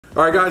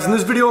Alright guys, in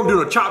this video I'm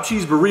doing a chopped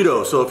cheese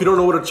burrito. So if you don't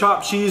know what a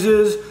chopped cheese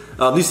is,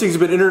 these things have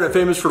been internet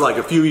famous for like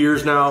a few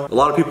years now. A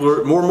lot of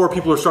people more and more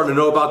people are starting to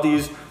know about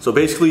these. So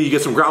basically you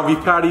get some ground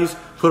beef patties,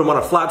 put them on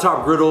a flat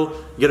top griddle,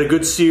 you get a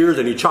good sear,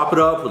 then you chop it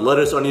up with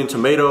lettuce, onion,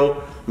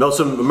 tomato, melt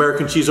some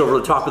American cheese over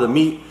the top of the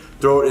meat,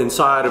 throw it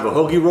inside of a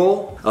hoagie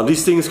roll.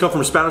 These things come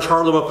from Spanish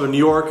Harlem up in New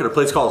York at a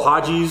place called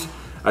Haji's.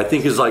 I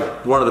think is like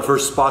one of the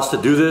first spots to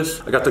do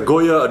this. I got the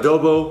Goya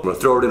adobo. I'm gonna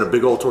throw it in a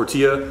big old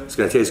tortilla. It's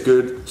gonna taste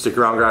good. Stick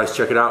around guys,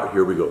 check it out.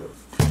 Here we go.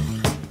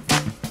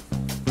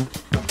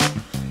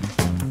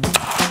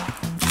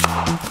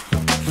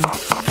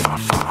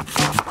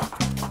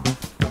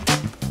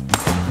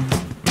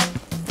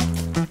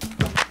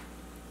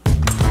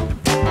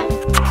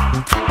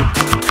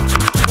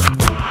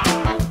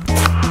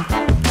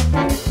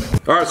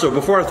 Alright, so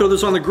before I throw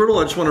this on the griddle,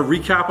 I just want to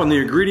recap on the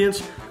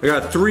ingredients. I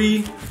got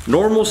 3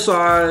 normal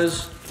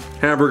size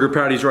hamburger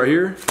patties right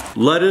here.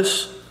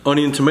 Lettuce,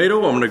 onion,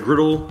 tomato. I'm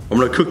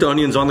gonna cook the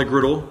onions on the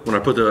griddle when I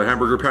put the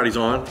hamburger patties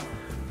on.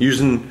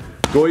 Using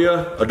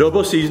Goya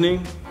adobo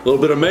seasoning, a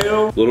little bit of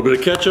mayo, a little bit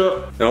of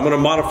ketchup, and I'm gonna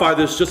modify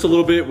this just a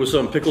little bit with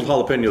some pickled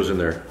jalapenos in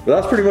there. But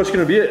that's pretty much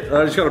gonna be it.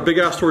 I just got a big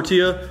ass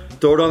tortilla,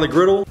 throw it on the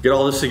griddle, get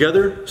all this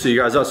together. See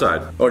you guys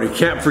outside. Oh, and you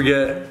can't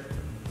forget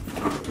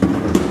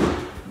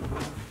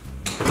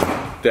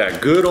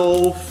that good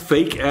old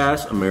fake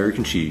ass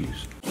American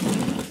cheese.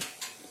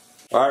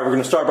 All right, we're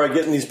gonna start by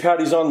getting these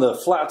patties on the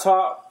flat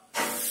top.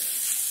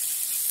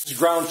 It's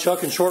ground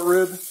chuck and short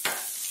rib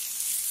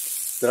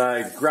that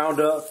I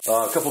ground up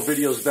a couple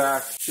videos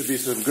back. Should be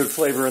some good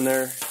flavor in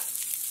there.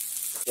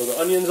 Throw the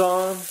onions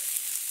on,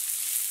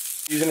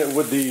 using it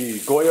with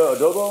the Goya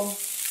adobo.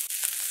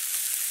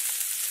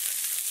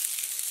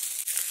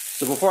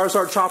 So before I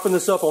start chopping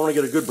this up, I wanna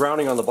get a good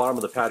browning on the bottom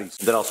of the patties,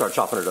 and then I'll start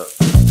chopping it up.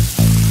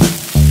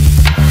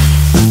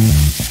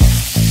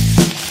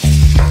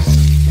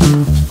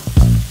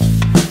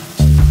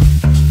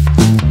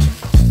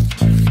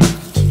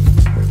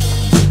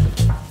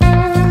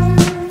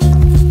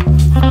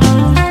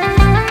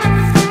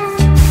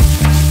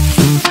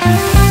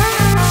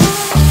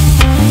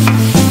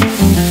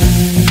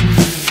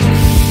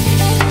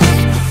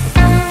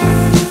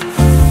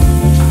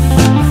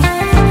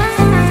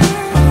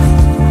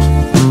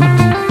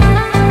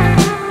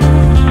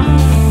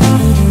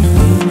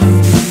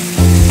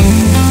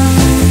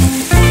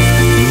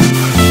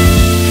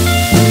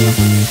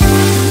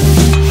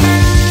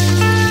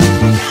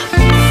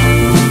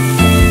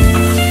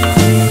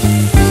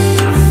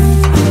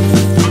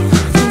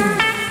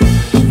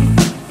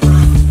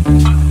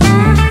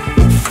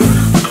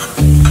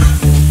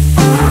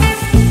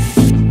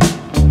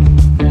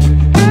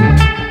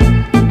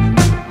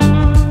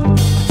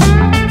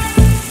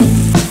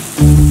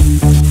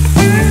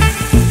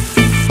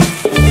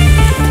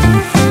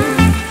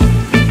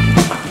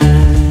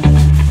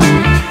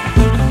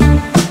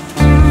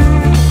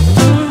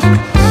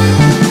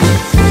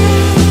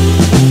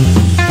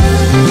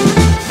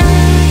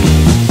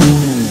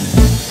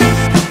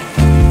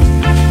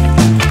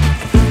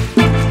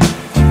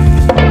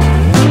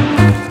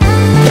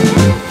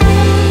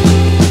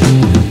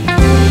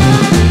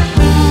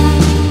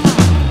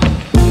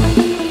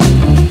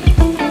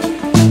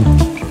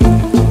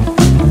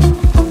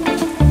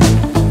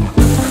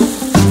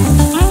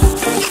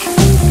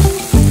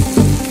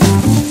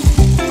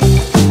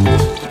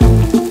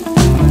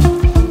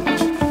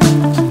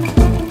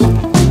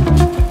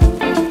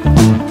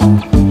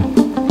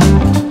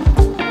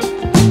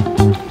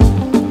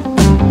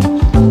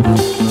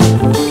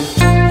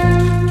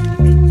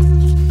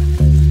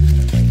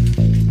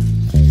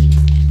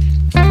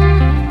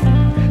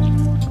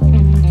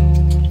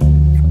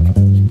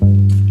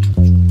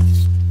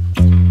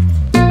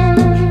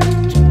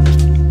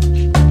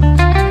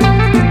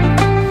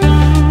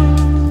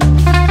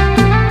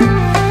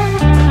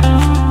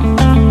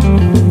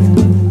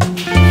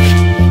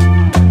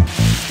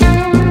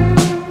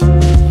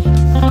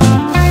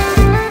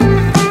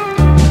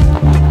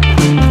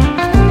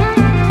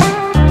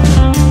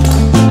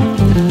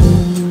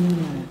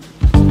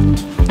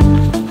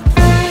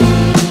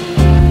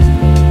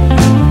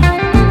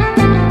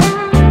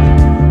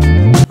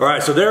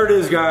 So there it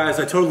is guys,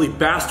 I totally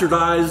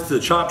bastardized the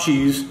chopped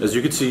cheese, as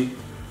you can see.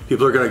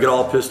 People are gonna get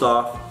all pissed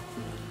off.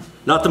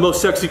 Not the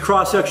most sexy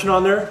cross section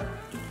on there.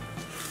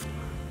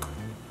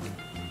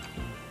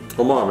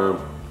 Come on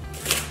man.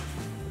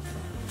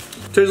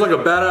 Tastes like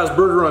a badass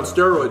burger on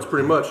steroids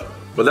pretty much.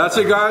 But that's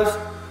it guys,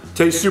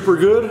 tastes super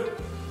good.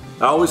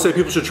 I always say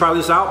people should try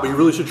this out, but you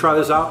really should try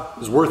this out.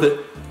 It's worth it.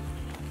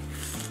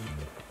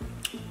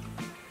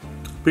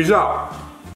 Peace out.